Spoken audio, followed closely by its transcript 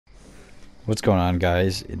What's going on,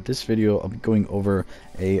 guys? In this video I'll be going over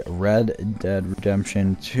a Red Dead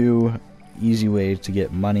Redemption 2 easy way to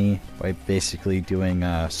get money by basically doing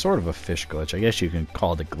sort of a fish glitch. I guess you can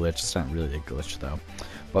call it a glitch. It's not really a glitch though.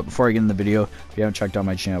 But before I get in the video, if you haven't checked out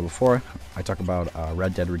my channel before, I talk about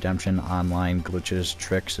Red Dead Redemption online glitches,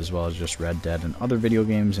 tricks, as well as just Red Dead and other video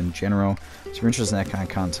games in general. So if you're interested in that kind of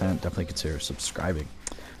content, definitely consider subscribing.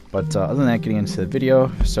 But other than that, getting into the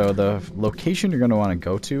video, so the location you're going to want to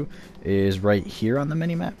go to is right here on the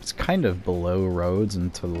minimap. It's kind of below roads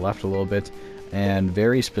and to the left a little bit, and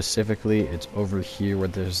very specifically it's over here where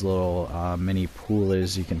this little mini pool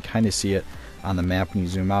is. You can kind of see it on the map when you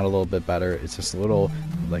zoom out a little bit better. It's this little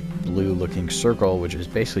like blue looking circle, which is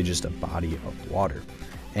basically just a body of water.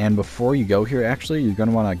 And before you go here, actually, you're going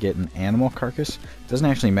to want to get an animal carcass. It doesn't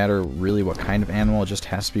actually matter really what kind of animal, it just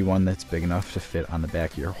has to be one that's big enough to fit on the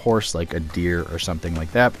back of your horse, like a deer or something like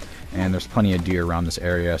that. And there's plenty of deer around this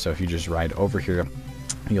area, so if you just ride over here,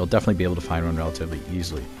 you'll definitely be able to find one relatively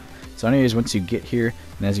easily. So anyways, once you get here,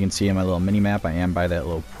 and as you can see on my little mini map, I am by that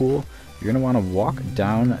little pool. You're going to want to walk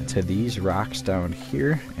down to these rocks down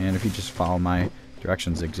here, and if you just follow my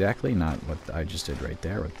directions exactly, not what I just did right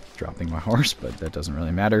there with dropping my horse, but that doesn't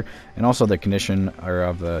really matter. And also the condition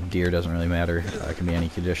of the deer doesn't really matter. It can be any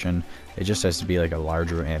condition. It just has to be like a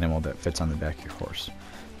larger animal that fits on the back of your horse.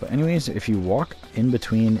 But anyways, if you walk in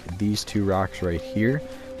between these two rocks right here,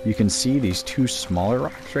 you can see these two smaller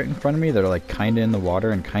rocks right in front of me that are like kind of in the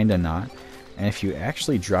water and kind of not. And if you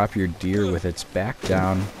actually drop your deer with its back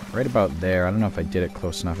down right about there, I don't know if I did it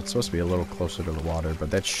close enough. It's supposed to be a little closer to the water,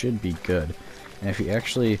 but that should be good. And if you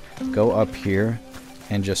actually go up here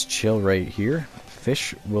and just chill right here,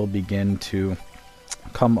 fish will begin to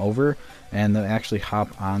come over and they'll actually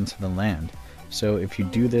hop onto the land. So if you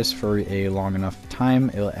do this for a long enough time,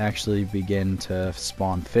 it'll actually begin to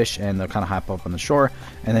spawn fish and they'll kind of hop up on the shore,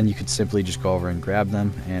 and then you could simply just go over and grab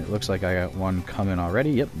them. And it looks like I got one coming already.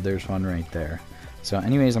 Yep, there's one right there. So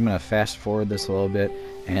anyways, I'm going to fast forward this a little bit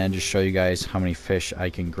and just show you guys how many fish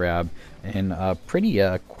I can grab in a pretty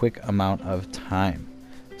quick amount of time.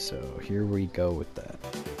 So here we go with that.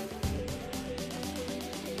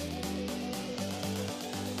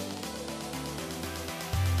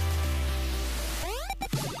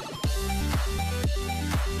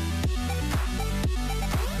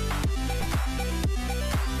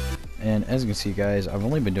 And as you can see, guys, I've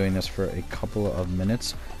only been doing this for a couple of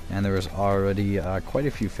minutes, and there was already quite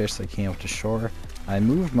a few fish that came up to shore. I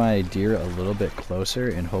moved my deer a little bit closer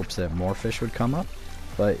in hopes that more fish would come up,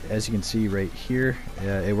 but as you can see right here,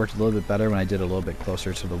 it worked a little bit better when I did a little bit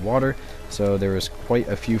closer to the water. So there was quite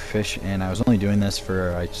a few fish, and I was only doing this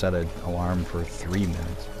for, I set an alarm for 3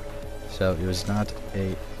 minutes. So it was not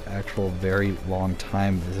a actual very long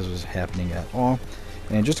time that this was happening at all.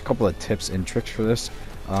 And just a couple of tips and tricks for this.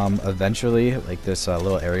 Eventually, like this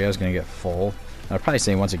little area is going to get full. I'd probably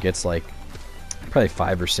say once it gets like probably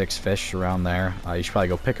 5 or 6 fish around there, you should probably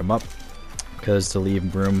go pick them up, because to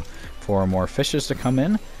leave room for more fishes to come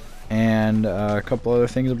in. And a couple other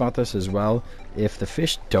things about this as well. If the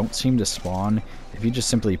fish don't seem to spawn, if you just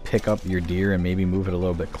simply pick up your deer and maybe move it a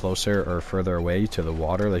little bit closer or further away to the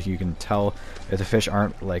water, like you can tell if the fish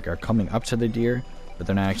are coming up to the deer but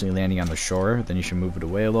they're not actually landing on the shore, then you should move it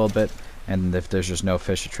away a little bit. And if there's just no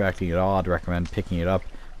fish attracting it at all, I'd recommend picking it up,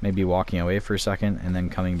 maybe walking away for a second, and then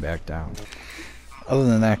coming back down. Other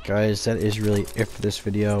than that, guys, that is really it for this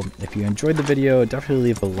video. If you enjoyed the video, definitely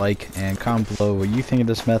leave a like and comment below what you think of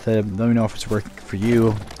this method. Let me know if it's working for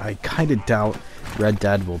you. I kind of doubt Red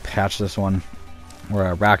Dead will patch this one,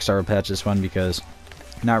 or Rockstar will patch this one, because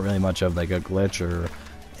not really much of like a glitch or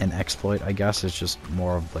an exploit, I guess. It's just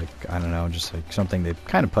more of like, I don't know, just like something they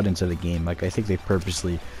kind of put into the game. Like I think they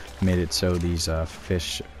purposely made it so these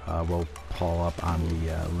fish will pull up on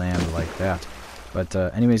the land like that. But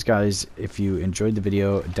anyways, guys, if you enjoyed the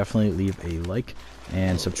video, definitely leave a like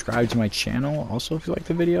and subscribe to my channel also if you like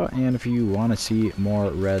the video, and if you want to see more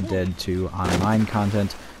Red Dead 2 online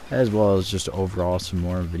content, as well as just overall some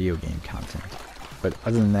more video game content. But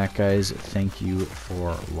other than that, guys, thank you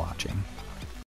for watching.